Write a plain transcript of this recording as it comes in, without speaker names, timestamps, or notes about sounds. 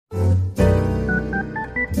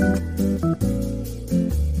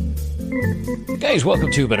Guys,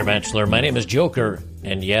 welcome to Better Bachelor. My name is Joker,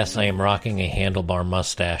 and yes, I am rocking a handlebar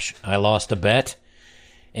mustache. I lost a bet,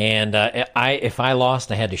 and if I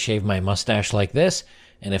lost, I had to shave my mustache like this,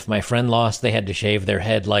 and if my friend lost, they had to shave their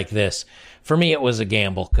head like this. For me, it was a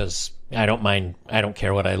gamble, because I don't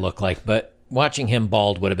care what I look like, but watching him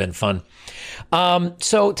bald would have been fun.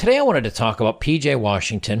 So today I wanted to talk about PJ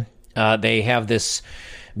Washington. They have this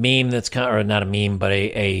meme that's or not a meme, but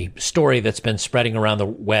a story that's been spreading around the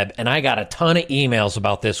web. And I got a ton of emails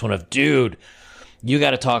about this one of, dude, you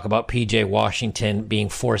got to talk about PJ Washington being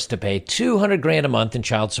forced to pay $200,000 a month in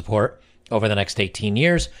child support over the next 18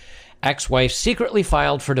 years. Ex-wife secretly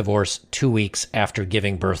filed for divorce 2 weeks after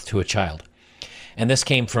giving birth to a child. And this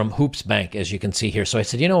came from Hoops Bank, as you can see here. So I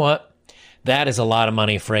said, you know what? That is a lot of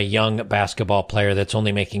money for a young basketball player that's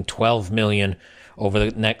only making $12 million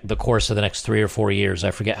over the course of the next 3 or 4 years.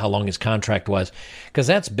 I forget how long his contract was, because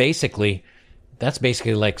that's basically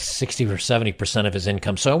like 60 or 70% of his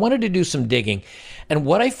income. So I wanted to do some digging, and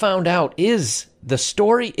what I found out is the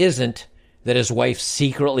story isn't that his wife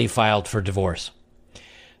secretly filed for divorce.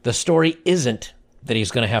 The story isn't that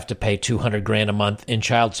he's going to have to pay $200,000 a month in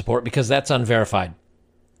child support, because that's unverified.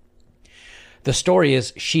 The story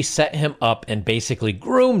is she set him up and basically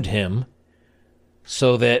groomed him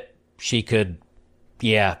so that she could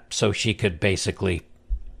basically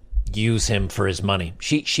use him for his money.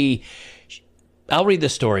 I'll read the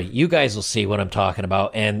story. You guys will see what I'm talking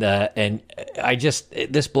about. And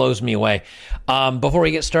this blows me away. Before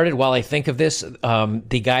we get started, while I think of this,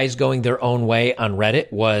 the guys going their own way on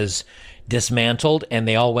Reddit was dismantled, and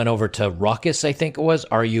they all went over to Ruckus, I think it was,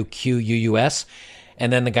 Ruquus.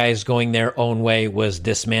 And then the guys going their own way was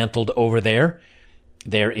dismantled over there.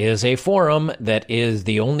 There is a forum that is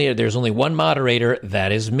there's only one moderator.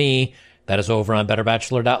 That is me. That is over on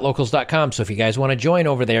betterbachelor.locals.com. So if you guys want to join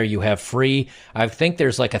over there, you have free. I think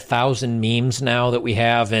there's like 1,000 memes now that we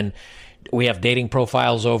have, and we have dating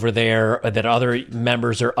profiles over there that other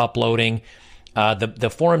members are uploading.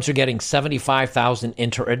 The forums are getting 75,000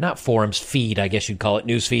 not forums, feed, I guess you'd call it,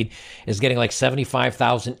 newsfeed, is getting like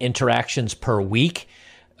 75,000 interactions per week,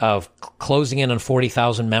 of closing in on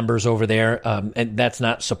 40,000 members over there. And that's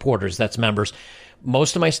not supporters, that's members.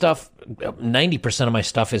 Most of my stuff, 90% of my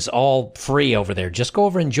stuff is all free over there. Just go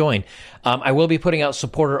over and join. I will be putting out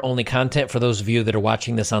supporter-only content for those of you that are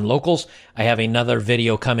watching this on Locals. I have another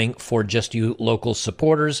video coming for just you local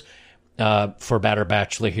supporters for Better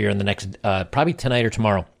Bachelor here in the next, probably tonight or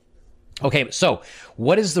tomorrow. Okay, so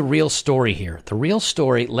what is the real story here? The real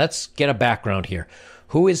story, let's get a background here.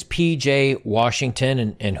 Who is PJ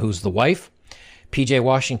Washington and who's the wife? PJ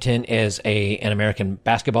Washington is an American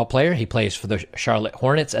basketball player. He plays for the Charlotte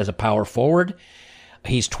Hornets as a power forward.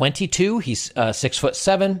 He's 22. He's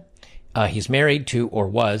 6'7". He's married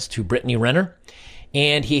to Brittany Renner,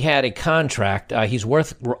 and he had a contract. He's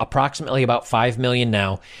worth approximately about $5 million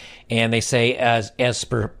now, and they say as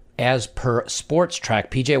per Sports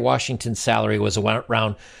Track, PJ Washington's salary was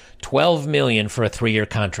around $12 million for a 3-year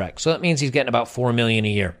contract. So that means he's getting about $4 million a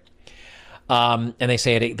year. And they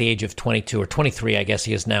say at the age of 22 or 23, I guess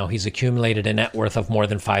he is now, he's accumulated a net worth of more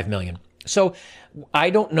than $5 million. So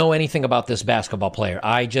I don't know anything about this basketball player.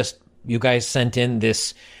 You guys sent in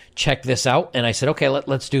this, check this out, and I said, okay,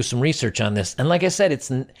 let's do some research on this. And like I said,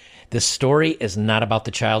 this story is not about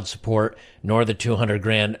the child support, nor the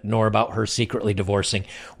 $200,000, nor about her secretly divorcing.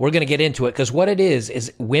 We're going to get into it, because what it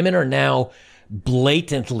is women are now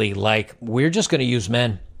blatantly like, we're just going to use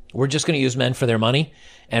men. We're just going to use men for their money,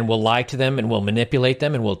 and we'll lie to them, and we'll manipulate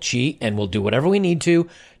them, and we'll cheat, and we'll do whatever we need to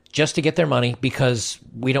just to get their money, because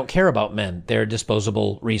we don't care about men. They're a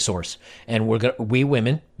disposable resource. And we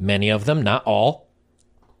women, many of them, not all,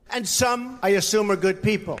 and some, I assume, are good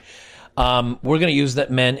people. We're going to use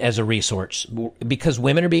that men as a resource, because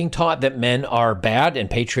women are being taught that men are bad and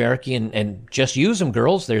patriarchy, and just use them,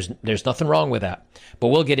 girls. There's nothing wrong with that. But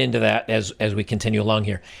we'll get into that as we continue along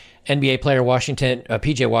here. NBA player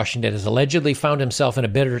PJ Washington has allegedly found himself in a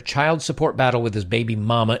bitter child support battle with his baby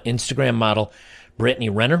mama, Instagram model Brittany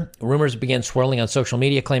Renner. Rumors began swirling on social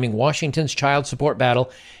media claiming Washington's child support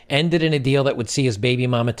battle ended in a deal that would see his baby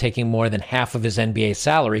mama taking more than half of his NBA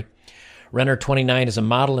salary. Renner, 29, is a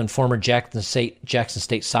model and former Jackson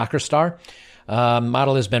State soccer star.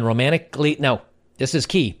 Model has been this is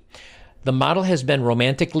key. The model has been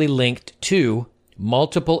romantically linked to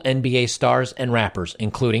multiple NBA stars and rappers,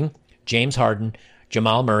 including James Harden,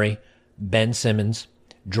 Jamal Murray, Ben Simmons,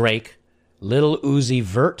 Drake, Lil Uzi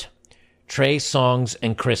Vert, Trey Songz,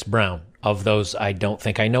 and Chris Brown. Of those, I don't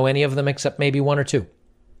think I know any of them except maybe one or two.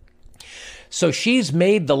 So she's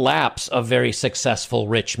made the laps of very successful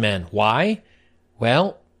rich men. Why?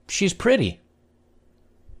 Well, she's pretty.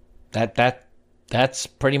 That's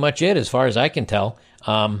pretty much it as far as I can tell.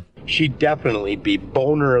 She'd definitely be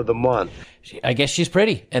boner of the month. I guess she's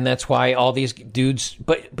pretty, and that's why all these dudes.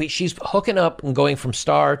 But she's hooking up and going from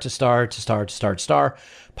star to star to star to star to star.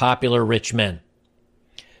 Popular rich men.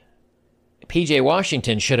 PJ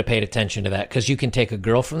Washington should have paid attention to that, because you can take a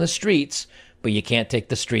girl from the streets, but you can't take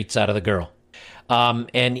the streets out of the girl.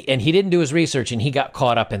 And he didn't do his research, and he got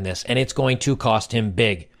caught up in this, and it's going to cost him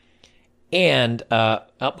big. And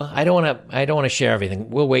I don't want to share everything.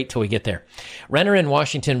 We'll wait till we get there. Renner in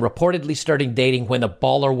Washington reportedly started dating when the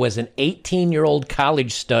baller was an 18-year-old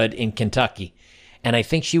college stud in Kentucky, and I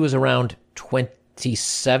think she was around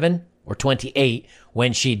 27 or 28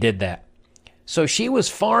 when she did that. So she was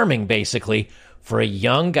farming basically for a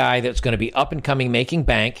young guy that's going to be up and coming, making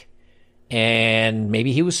bank, and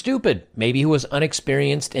maybe he was stupid, maybe he was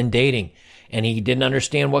unexperienced in dating, and he didn't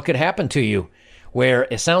understand what could happen to you. Where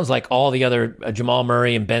it sounds like all the other Jamal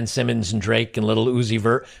Murray and Ben Simmons and Drake and Little Uzi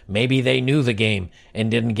Vert, maybe they knew the game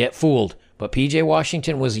and didn't get fooled. But PJ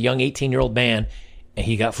Washington was a young 18-year-old man, and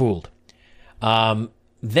he got fooled.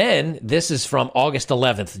 Then, this is from August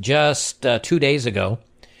 11th, just 2 days ago.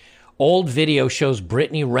 Old video shows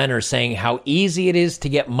Brittany Renner saying how easy it is to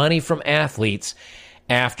get money from athletes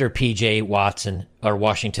after PJ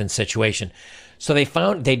Washington's situation. So they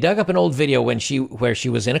dug up an old video where she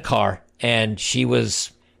was in a car, and she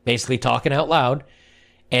was basically talking out loud,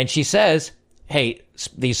 and she says, hey,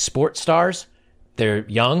 these sports stars, they're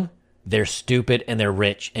young, they're stupid, and they're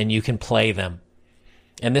rich, and you can play them.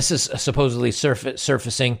 And this is supposedly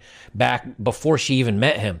surfacing back before she even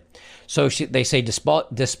met him. So they say,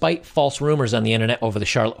 despite false rumors on the internet over the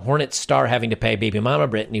Charlotte Hornets star having to pay baby mama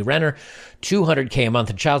Brittany Renner $200K a month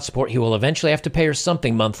in child support, he will eventually have to pay her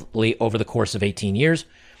something monthly over the course of 18 years.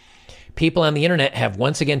 People on the internet have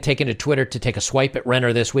once again taken to Twitter to take a swipe at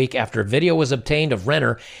Renner this week after a video was obtained of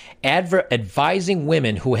Renner advising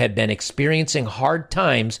women who had been experiencing hard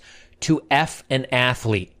times to F an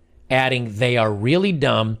athlete, adding, they are really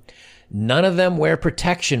dumb. None of them wear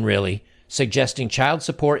protection, really, suggesting child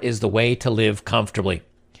support is the way to live comfortably.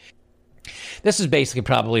 This is basically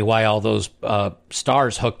probably why all those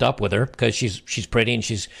stars hooked up with her, because she's pretty and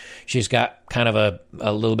she's got kind of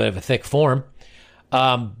a little bit of a thick form.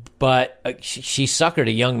 But she suckered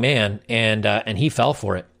a young man, and he fell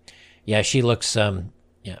for it. Yeah, she looks like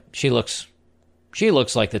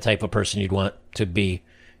the type of person you'd want to be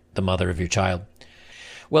the mother of your child.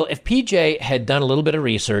 Well, if PJ had done a little bit of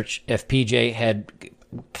research, if PJ had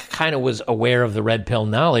kind of was aware of the red pill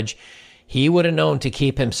knowledge, he would have known to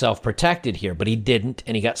keep himself protected here, but he didn't,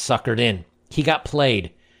 and he got suckered in. He got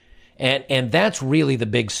played. And that's really the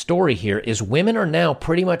big story here, is women are now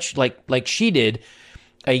pretty much like she did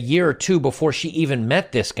a year or two before she even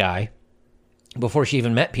met this guy, before she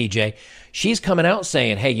even met PJ. She's coming out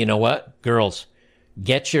saying, hey, you know what, girls,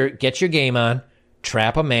 get your game on,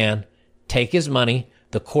 trap a man, take his money.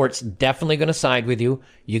 The court's definitely going to side with you.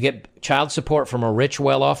 You get child support from a rich,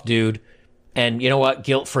 well-off dude, and you know what,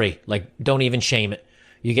 guilt-free. Like, don't even shame it.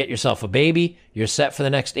 You get yourself a baby. You're set for the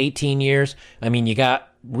next 18 years. I mean, you got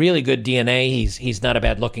really good DNA. He's not a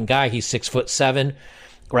bad-looking guy. He's 6'7",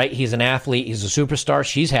 right? He's an athlete. He's a superstar.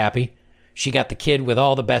 She's happy. She got the kid with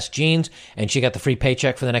all the best genes, and she got the free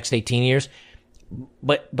paycheck for the next 18 years.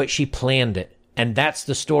 But she planned it, and that's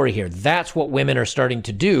the story here. That's what women are starting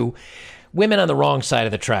to do. Women on the wrong side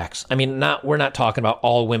of the tracks. I mean, we're not talking about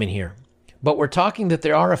all women here, but we're talking that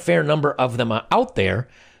there are a fair number of them out there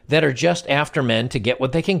that are just after men to get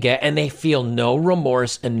what they can get, and they feel no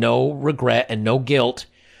remorse and no regret and no guilt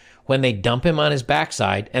when they dump him on his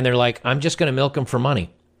backside, and they're like, I'm just going to milk him for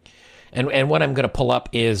money. And what I'm going to pull up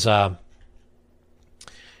is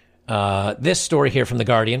this story here from The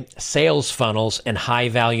Guardian, Sales Funnels and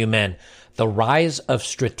High-Value Men, the Rise of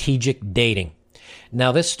Strategic Dating.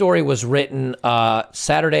 Now, this story was written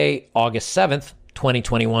Saturday, August 7th,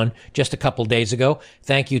 2021, just a couple days ago.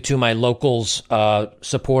 Thank you to my locals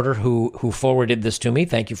supporter who forwarded this to me.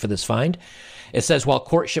 Thank you for this find. It says, while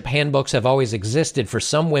courtship handbooks have always existed, for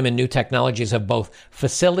some women, new technologies have both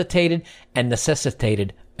facilitated and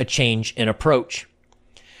necessitated a change in approach.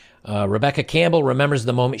 Rebecca Campbell remembers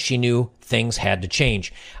the moment she knew things had to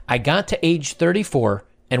change. I got to age 34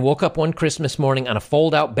 and woke up one Christmas morning on a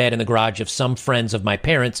fold-out bed in the garage of some friends of my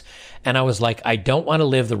parents, and I was like, I don't want to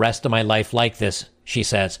live the rest of my life like this, she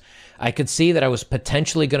says. I could see that I was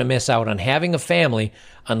potentially going to miss out on having a family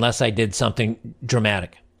unless I did something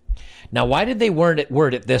dramatic. Now, why did they word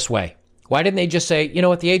it this way? Why didn't they just say, you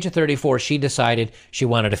know, at the age of 34, she decided she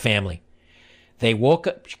wanted a family? They woke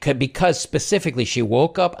up, because specifically she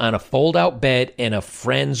woke up on a fold-out bed in a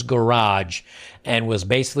friend's garage and was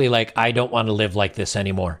basically like, I don't want to live like this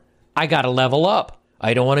anymore. I got to level up.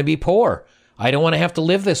 I don't want to be poor. I don't want to have to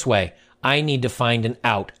live this way. I need to find an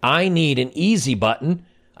out. I need an easy button.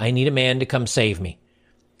 I need a man to come save me.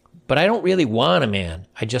 But I don't really want a man.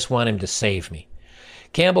 I just want him to save me.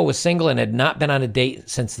 Campbell was single and had not been on a date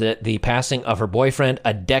since the passing of her boyfriend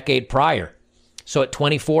a decade prior. So at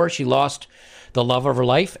 24, she lost the love of her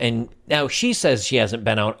life, and now she says she hasn't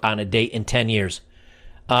been out on a date in 10 years.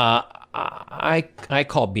 I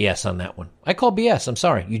call BS on that one. I call BS. I'm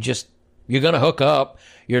sorry. You're going to hook up.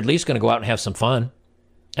 You're at least going to go out and have some fun.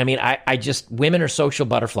 I mean, women are social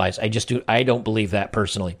butterflies. I don't believe that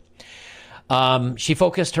personally. She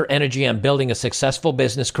focused her energy on building a successful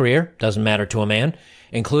business career, doesn't matter to a man,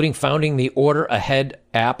 including founding the Order Ahead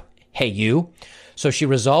app, Hey You. So she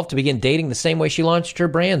resolved to begin dating the same way she launched her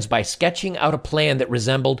brands, by sketching out a plan that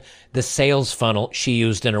resembled the sales funnel she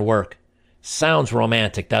used in her work. Sounds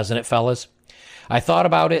romantic, doesn't it, fellas? I thought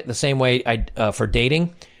about it the same way for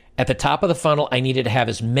dating. At the top of the funnel, I needed to have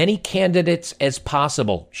as many candidates as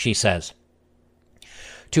possible, she says.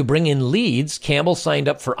 To bring in leads, Campbell signed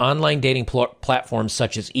up for online dating platforms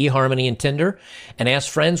such as eHarmony and Tinder and asked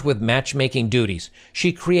friends with matchmaking duties.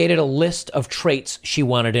 She created a list of traits she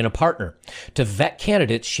wanted in a partner. To vet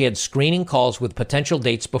candidates, she had screening calls with potential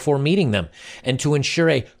dates before meeting them. And to ensure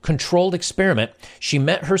a controlled experiment, she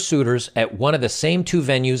met her suitors at one of the same two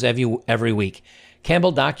venues every week.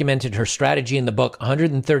 Campbell documented her strategy in the book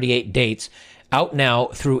 138 Dates, out now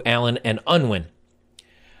through Allen and Unwin.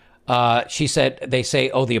 She said, they say,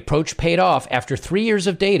 the approach paid off. After 3 years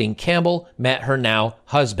of dating, Campbell met her now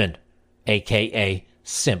husband, a.k.a.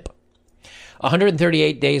 simp.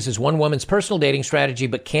 138 days is one woman's personal dating strategy,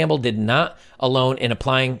 but Campbell is not alone in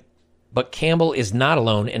applying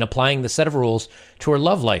the set of rules to her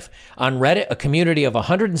love life. On Reddit, a community of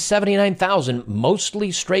 179,000,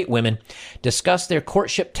 mostly straight women, discuss their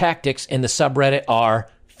courtship tactics in the subreddit r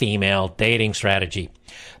female dating strategy.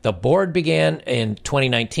 The board began in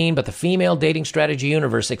 2019, but the female dating strategy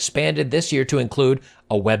universe expanded this year to include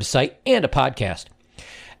a website and a podcast.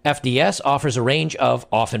 FDS offers a range of,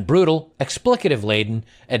 often brutal, explicative-laden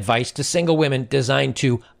advice to single women designed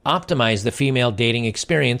to optimize the female dating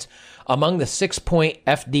experience. Among the 6-point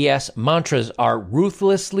FDS mantras are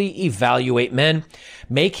ruthlessly evaluate men,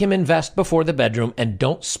 make him invest before the bedroom, and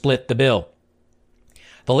don't split the bill.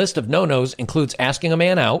 The list of no-nos includes asking a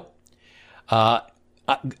man out,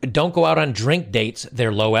 don't go out on drink dates,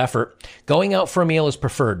 they're low effort. Going out for a meal is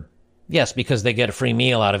preferred. Yes, because they get a free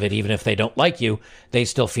meal out of it. Even if they don't like you, they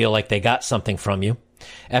still feel like they got something from you.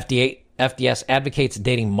 FDS advocates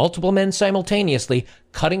dating multiple men simultaneously,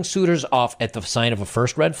 cutting suitors off at the sign of a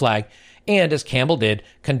first red flag, and, as Campbell did,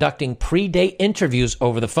 conducting pre-date interviews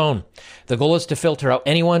over the phone. The goal is to filter out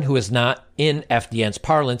anyone who is not, in FDN's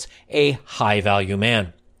parlance, a high-value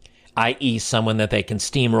man, i.e. someone that they can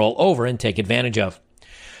steamroll over and take advantage of.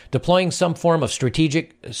 Deploying some form of strategy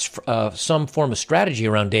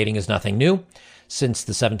around dating is nothing new. Since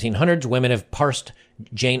the 1700s, women have parsed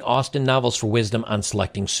Jane Austen novels for wisdom on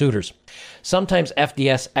selecting suitors. Sometimes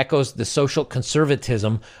FDS echoes the social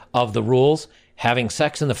conservatism of the rules. Having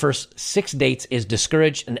sex in the first 6 dates is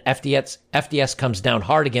discouraged, and FDS comes down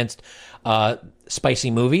hard against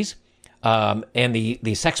spicy movies and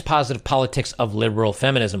the sex-positive politics of liberal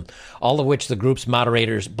feminism, all of which the group's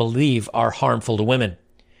moderators believe are harmful to women.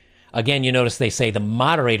 Again, you notice they say the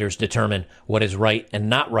moderators determine what is right and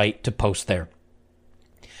not right to post there.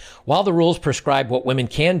 While the rules prescribe what women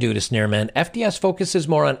can do to snare men, FDS focuses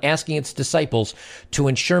more on asking its disciples to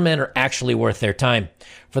ensure men are actually worth their time.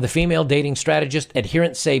 For the female dating strategist,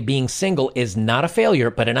 adherents say being single is not a failure,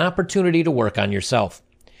 but an opportunity to work on yourself.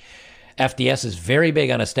 FDS is very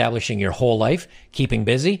big on establishing your whole life, keeping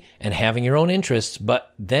busy, and having your own interests,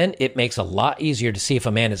 but then it makes a lot easier to see if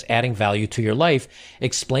a man is adding value to your life,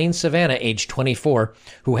 explains Savannah, age 24,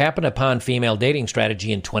 who happened upon female dating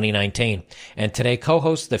strategy in 2019, and today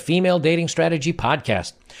co-hosts the Female Dating Strategy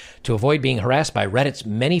podcast. To avoid being harassed by Reddit's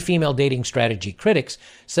many female dating strategy critics,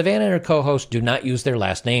 Savannah and her co-host do not use their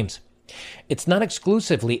last names. It's not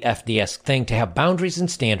exclusively FDS thing to have boundaries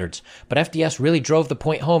and standards, but FDS really drove the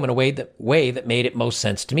point home in a way that made it most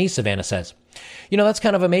sense to me, Savannah says. You know, that's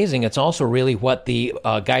kind of amazing. It's also really what the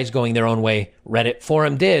guys going their own way Reddit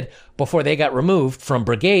forum did before they got removed from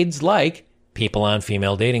brigades like People on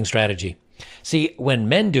Female Dating Strategy. See, when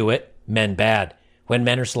men do it, men bad. When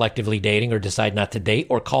men are selectively dating or decide not to date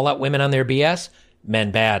or call out women on their BS,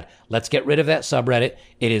 men bad. Let's get rid of that subreddit.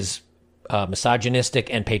 It is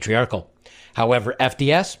misogynistic and patriarchal. However,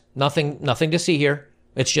 FDS, nothing to see here.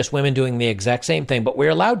 It's just women doing the exact same thing, but we're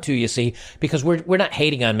allowed to, you see, because we're not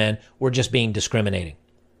hating on men. We're just being discriminating.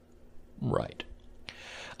 Right.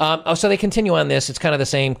 So they continue on this. It's kind of the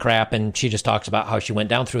same crap, and she just talks about how she went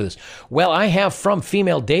down through this. Well, I have from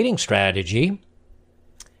Female Dating Strategy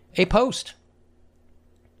a post.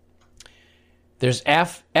 There's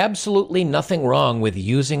absolutely nothing wrong with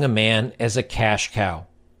using a man as a cash cow.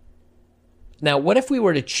 Now, what if we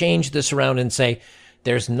were to change this around and say,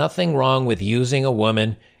 there's nothing wrong with using a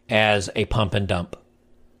woman as a pump and dump?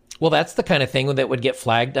 Well, that's the kind of thing that would get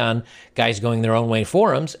flagged on guys going their own way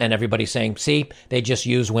forums and everybody saying, see, they just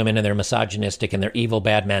use women and they're misogynistic and they're evil,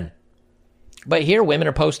 bad men. But here, women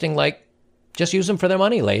are posting like, just use them for their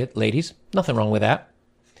money, ladies. Nothing wrong with that.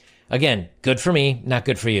 Again, good for me, not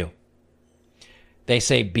good for you. They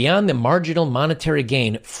say, beyond the marginal monetary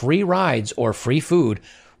gain, free rides or free food,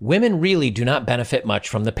 women really do not benefit much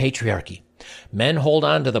from the patriarchy. Men hold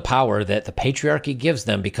on to the power that the patriarchy gives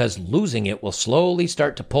them because losing it will slowly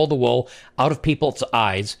start to pull the wool out of people's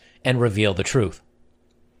eyes and reveal the truth.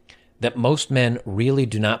 That most men really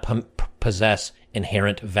do not possess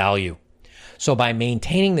inherent value. So by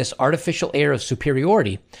maintaining this artificial air of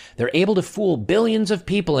superiority, they're able to fool billions of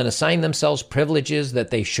people and assign themselves privileges that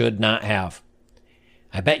they should not have.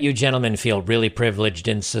 I bet you gentlemen feel really privileged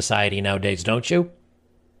in society nowadays, don't you?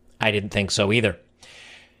 I didn't think so either.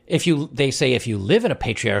 They say if you live in a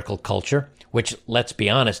patriarchal culture, which, let's be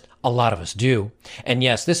honest, a lot of us do, and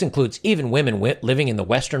yes, this includes even women living in the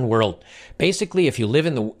Western world. Basically, if you live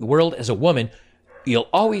in the world as a woman,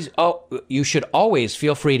 you should always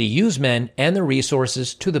feel free to use men and their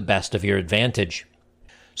resources to the best of your advantage.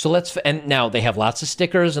 And now they have lots of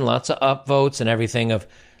stickers and lots of upvotes and everything of,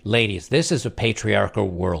 ladies, this is a patriarchal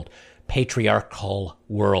world.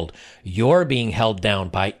 You're being held down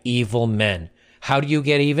by evil men. How do you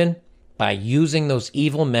get even? By using those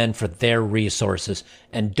evil men for their resources.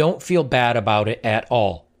 And don't feel bad about it at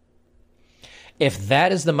all. If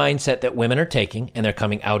that is the mindset that women are taking, and they're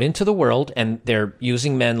coming out into the world, and they're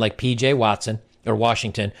using men like P.J.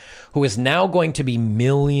 Washington, who is now going to be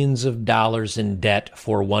millions of dollars in debt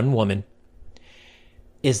for one woman,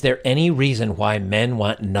 is there any reason why men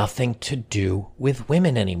want nothing to do with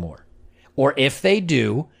women anymore? Or if they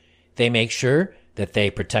do, they make sure that they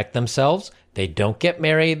protect themselves. They don't get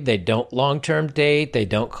married. They don't long-term date. They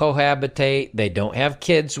don't cohabitate. They don't have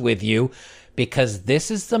kids with you, because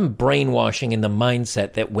this is some brainwashing in the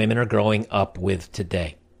mindset that women are growing up with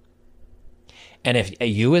today. And if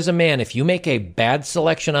you as a man, if you make a bad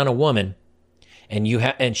selection on a woman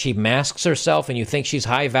and she masks herself and you think she's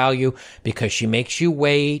high value because she makes you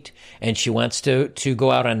wait and she wants to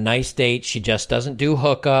go out on nice dates, she just doesn't do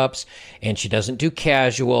hookups and she doesn't do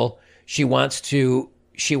casual. She wants to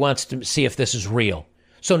see if this is real.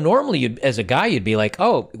 So normally, as a guy, you'd be like,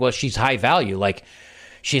 oh, well, she's high value. Like,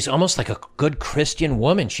 she's almost like a good Christian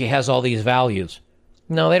woman. She has all these values.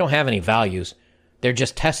 No, they don't have any values. They're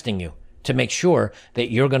just testing you to make sure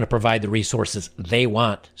that you're going to provide the resources they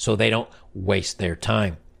want so they don't waste their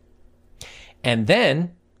time. And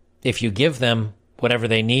then, if you give them whatever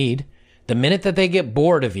they need, the minute that they get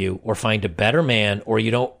bored of you or find a better man, or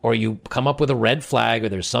you come up with a red flag, or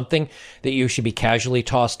there's something that you should be casually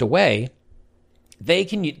tossed away, they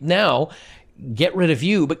can now get rid of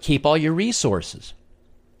you but keep all your resources.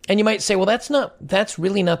 And you might say, well, that's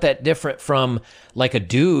really not that different from like a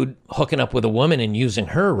dude hooking up with a woman and using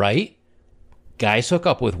her, right? Guys hook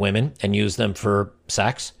up with women and use them for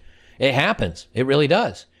sex. It happens. It really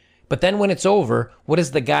does. But then when it's over, what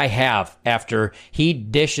does the guy have after he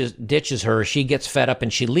ditches her, she gets fed up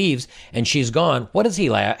and she leaves and she's gone? What does he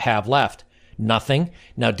have left? Nothing.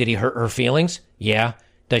 Now, did he hurt her feelings? Yeah.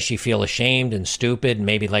 Does she feel ashamed and stupid and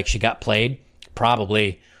maybe like she got played?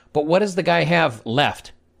 Probably. But what does the guy have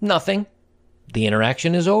left? Nothing. The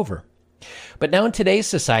interaction is over. But now in today's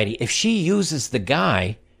society, if she uses the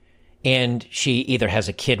guy and she either has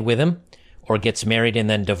a kid with him or gets married and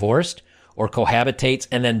then divorced, or cohabitates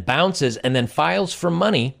and then bounces and then files for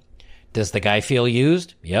money, does the guy feel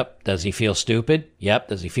used? Yep. Does he feel stupid? Yep.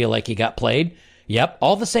 Does he feel like he got played? Yep.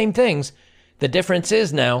 All the same things. The difference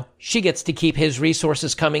is now she gets to keep his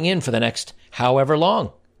resources coming in for the next however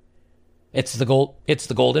long. It's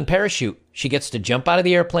the golden parachute. She gets to jump out of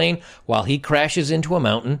the airplane while he crashes into a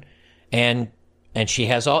mountain, and she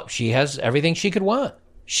has everything she could want.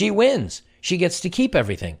 She wins. She gets to keep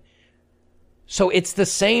everything. So it's the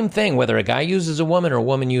same thing, whether a guy uses a woman or a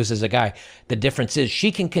woman uses a guy. The difference is she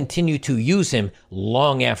can continue to use him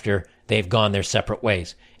long after they've gone their separate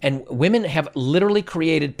ways. And women have literally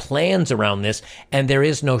created plans around this, and there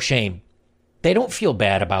is no shame. They don't feel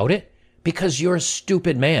bad about it because you're a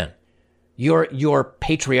stupid man. You're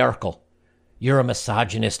patriarchal. You're a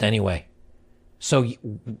misogynist anyway. So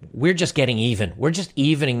we're just getting even. We're just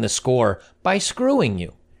evening the score by screwing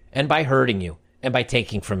you and by hurting you and by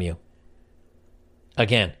taking from you.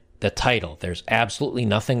 Again, the title, there's absolutely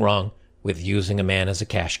nothing wrong with using a man as a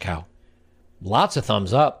cash cow. Lots of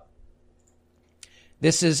thumbs up.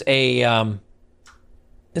 This is a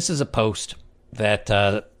post that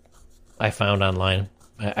I found online.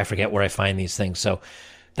 I forget where I find these things. So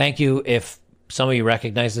thank you if some of you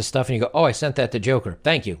recognize this stuff and you go, oh, I sent that to Joker.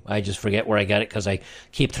 Thank you. I just forget where I got it because I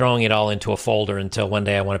keep throwing it all into a folder until one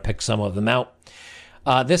day I want to pick some of them out.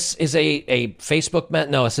 This is a Facebook,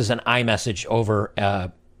 this is an iMessage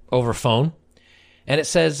over phone. And it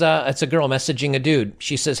says, it's a girl messaging a dude.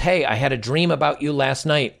 She says, hey, I had a dream about you last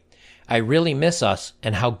night. I really miss us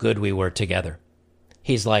and how good we were together.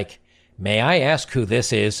 He's like, may I ask who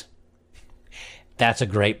this is? That's a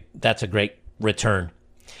great return.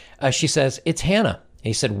 She says, it's Hannah.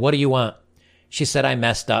 He said, what do you want? She said, I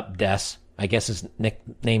messed up, Des. I guess his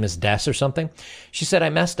nickname is Des or something. She said,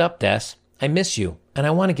 I messed up, Des. I miss you, and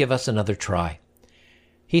I want to give us another try.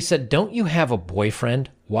 He said, don't you have a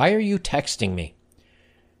boyfriend? Why are you texting me?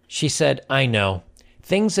 She said, I know.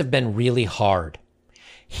 Things have been really hard.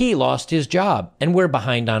 He lost his job, and we're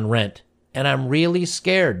behind on rent. And I'm really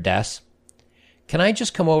scared, Des. Can I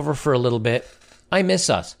just come over for a little bit? I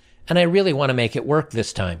miss us, and I really want to make it work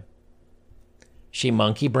this time. She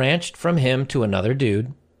monkey branched from him to another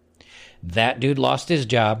dude. That dude lost his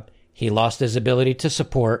job. He lost his ability to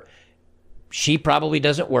support. She probably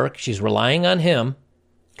doesn't work. She's relying on him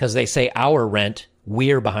because they say our rent.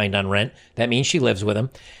 We're behind on rent. That means she lives with him.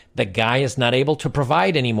 The guy is not able to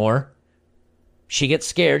provide anymore. She gets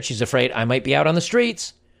scared. She's afraid I might be out on the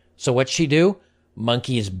streets. So what's she do?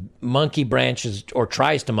 Monkey branches or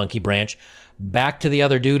tries to monkey branch back to the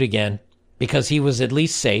other dude again because he was at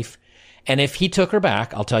least safe. And if he took her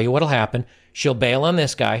back, I'll tell you what'll happen. She'll bail on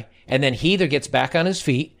this guy, and then he either gets back on his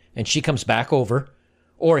feet and she comes back over,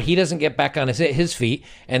 or he doesn't get back on his feet,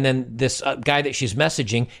 and then this guy that she's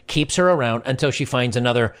messaging keeps her around until she finds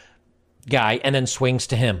another guy and then swings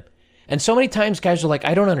to him. And so many times guys are like,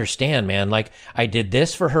 I don't understand, man. Like, I did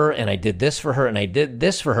this for her, and I did this for her, and I did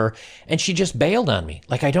this for her, and she just bailed on me.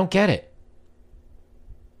 Like, I don't get it.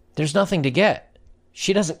 There's nothing to get.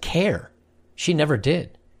 She doesn't care. She never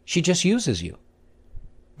did. She just uses you.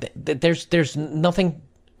 There's nothing,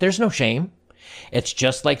 there's no shame. It's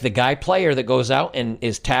just like the guy player that goes out and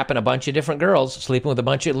is tapping a bunch of different girls, sleeping with a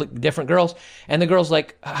bunch of different girls, and the girl's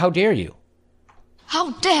like, how dare you?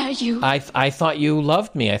 How dare you? I thought you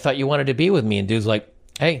loved me. I thought you wanted to be with me. And dude's like,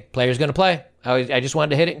 hey, player's going to play. I just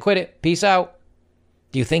wanted to hit it and quit it. Peace out.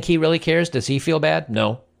 Do you think he really cares? Does he feel bad?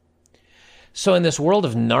 No. So in this world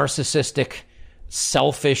of narcissistic,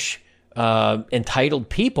 selfish, entitled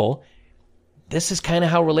people, this is kind of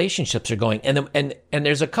how relationships are going. And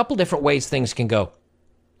there's a couple different ways things can go.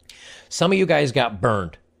 Some of you guys got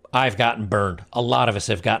burned. I've gotten burned. A lot of us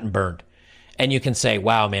have gotten burned. And you can say,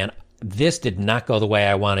 wow, man, this did not go the way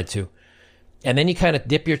I wanted to. And then you kind of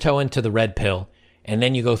dip your toe into the red pill, and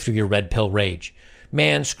then you go through your red pill rage.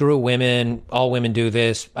 Man, screw women. All women do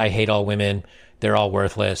this. I hate all women. They're all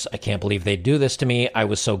worthless. I can't believe they do this to me. I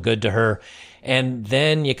was so good to her. And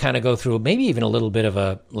then you kind of go through maybe even a little bit of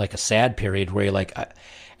a sad period where you're like,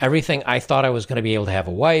 everything I thought I was going to be able to have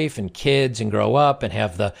a wife and kids and grow up and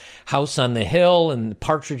have the house on the hill and the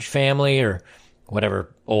Partridge Family or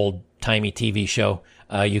whatever old timey TV show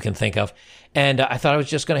you can think of. And I thought I was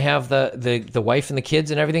just going to have the wife and the kids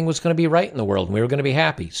and everything was going to be right in the world and we were going to be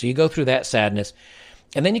happy. So you go through that sadness.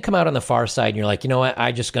 And then you come out on the far side and you're like, you know what?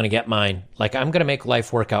 I'm just going to get mine. Like, I'm going to make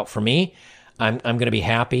life work out for me. I'm going to be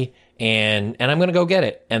happy and I'm going to go get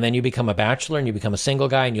it. And then you become a bachelor and you become a single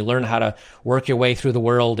guy and you learn how to work your way through the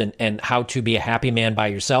world and how to be a happy man by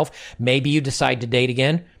yourself. Maybe you decide to date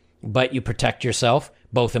again, but you protect yourself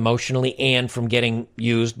both emotionally and from getting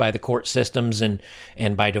used by the court systems and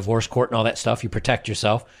by divorce court and all that stuff. You protect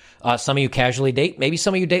yourself. Some of you casually date. Maybe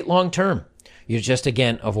some of you date long term. You just,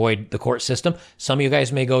 again, avoid the court system. Some of you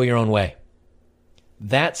guys may go your own way.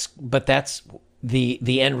 That's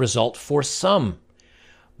the end result for some.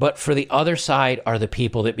 But for the other side are the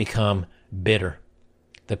people that become bitter,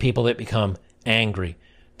 the people that become angry,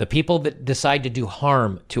 the people that decide to do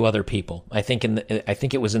harm to other people. I think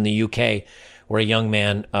it was in the UK where a young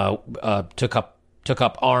man took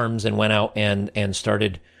up arms and went out and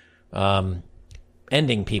started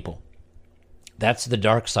ending people. That's the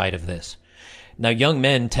dark side of this. Now, young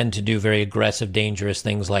men tend to do very aggressive, dangerous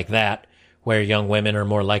things like that, where young women are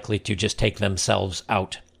more likely to just take themselves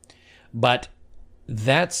out. But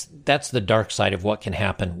that's the dark side of what can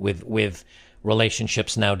happen with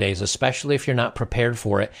relationships nowadays, especially if you're not prepared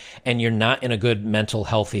for it and you're not in a good mental,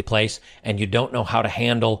 healthy place and you don't know how to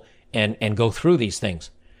handle and go through these things.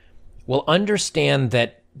 Well, understand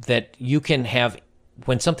that that you can have,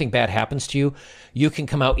 when something bad happens to you, you can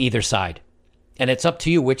come out either side. And it's up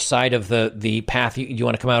to you which side of the path you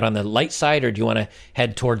want to come out on, the light side, or do you want to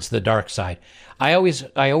head towards the dark side? I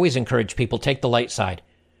always encourage people, take the light side,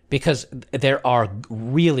 because there are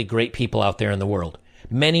really great people out there in the world.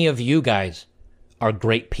 Many of you guys are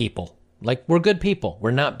great people. Like, we're good people.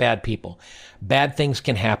 We're not bad people. Bad things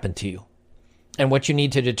can happen to you. And what you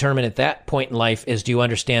need to determine at that point in life is, do you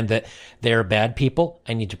understand that there are bad people?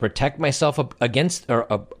 I need to protect myself against,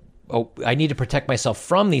 I need to protect myself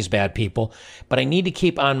from these bad people, but I need to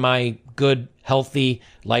keep on my good, healthy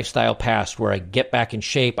lifestyle path where I get back in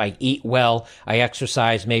shape, I eat well, I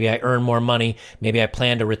exercise, maybe I earn more money, maybe I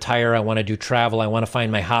plan to retire, I want to do travel, I want to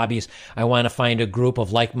find my hobbies, I want to find a group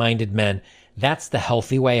of like-minded men. That's the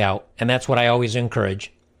healthy way out, and that's what I always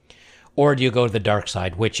encourage. Or do you go to the dark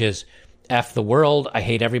side, which is, F the world, I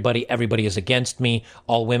hate everybody, everybody is against me,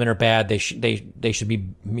 all women are bad, they should be,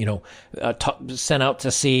 sent out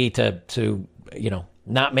to sea to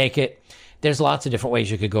not make it. There's lots of different ways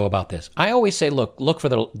you could go about this. I always say, look for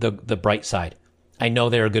the bright side. I know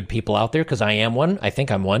there are good people out there because I am one. I think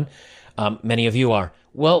I'm one. Many of you are.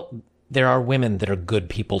 Well, there are women that are good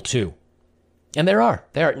people too. And there are.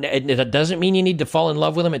 It doesn't mean you need to fall in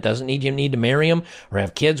love with them. It doesn't mean you need to marry them or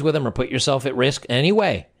have kids with them or put yourself at risk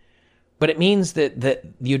anyway. But it means that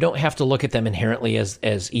you don't have to look at them inherently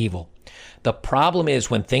as evil. The problem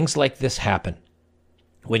is when things like this happen,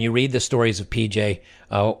 when you read the stories of PJ,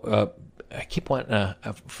 I keep wanting to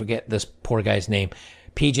forget this poor guy's name,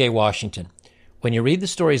 PJ Washington. When you read the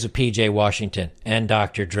stories of PJ Washington and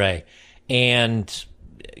Dr. Dre and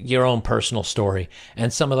your own personal story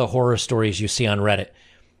and some of the horror stories you see on Reddit,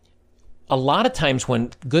 a lot of times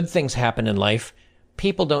when good things happen in life,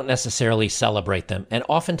 people don't necessarily celebrate them. And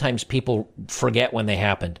oftentimes people forget when they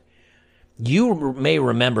happened. You may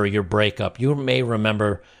remember your breakup. You may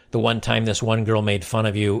remember the one time this one girl made fun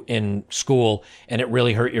of you in school and it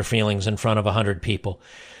really hurt your feelings in front of 100 people.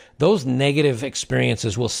 Those negative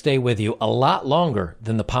experiences will stay with you a lot longer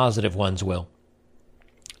than the positive ones will.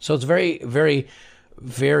 So it's very, very,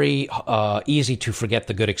 very easy to forget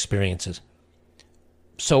the good experiences.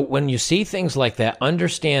 So when you see things like that,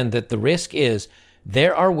 understand that the risk is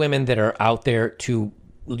there are women that are out there to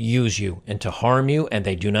use you and to harm you, and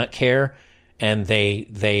they do not care, and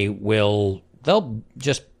they'll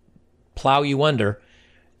just plow you under,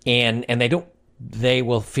 and they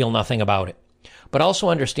will feel nothing about it. But also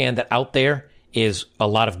understand that out there is a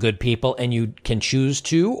lot of good people, and you can choose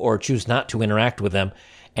to or choose not to interact with them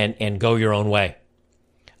and go your own way.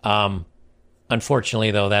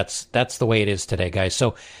 Unfortunately, though, that's the way it is today, guys.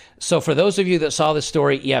 So for those of you that saw this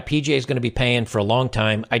story, yeah, PJ is going to be paying for a long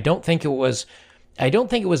time. I don't think it was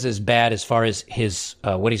as bad as far as his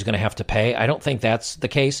what he's going to have to pay. I don't think that's the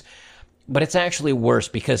case, but it's actually worse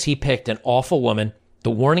because he picked an awful woman.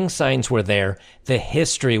 The warning signs were there. The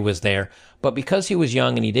history was there. But because he was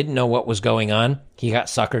young and he didn't know what was going on, he got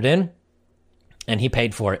suckered in. And he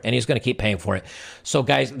paid for it, and he's going to keep paying for it. So,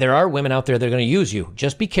 guys, there are women out there that are going to use you.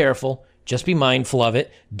 Just be careful. Just be mindful of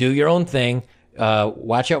it. Do your own thing.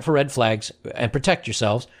 Watch out for red flags and protect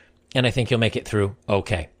yourselves. And I think you'll make it through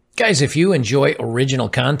okay. Guys, if you enjoy original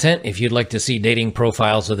content, if you'd like to see dating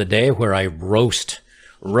profiles of the day where I roast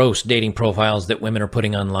dating profiles that women are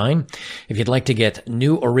putting online, if you'd like to get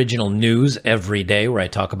new original news every day where I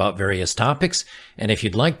talk about various topics, and if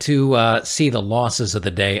you'd like to see the losses of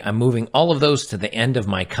the day, I'm moving all of those to the end of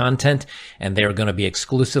my content, and they're going to be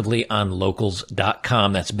exclusively on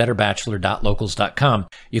locals.com. That's betterbachelor.locals.com.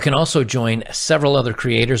 You can also join several other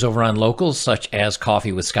creators over on Locals, such as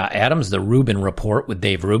Coffee with Scott Adams, The Rubin Report with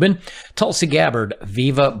Dave Rubin, Tulsi Gabbard,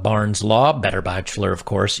 Viva Barnes Law, Better Bachelor, of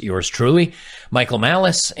course, yours truly, Michael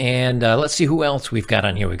Malice, and let's see who else we've got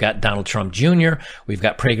on here. We've got Donald Trump Jr., we've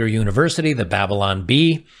got Prager University, the Babylon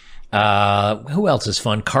Bee. Who else is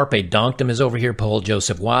fun? Carpe Donktum is over here, Paul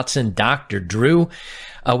Joseph Watson, Dr. Drew.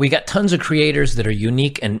 We got tons of creators that are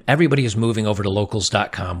unique, and everybody is moving over to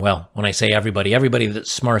locals.com. Well, when I say everybody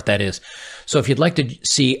that's smart, that is. So if you'd like to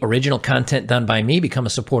see original content done by me, become a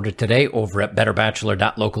supporter today over at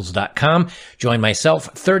betterbachelor.locals.com. Join myself,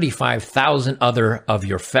 35,000 other of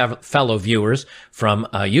your fellow viewers from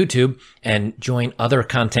YouTube, and join other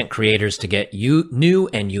content creators to get new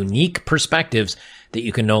and unique perspectives that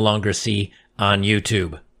you can no longer see on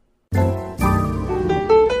YouTube.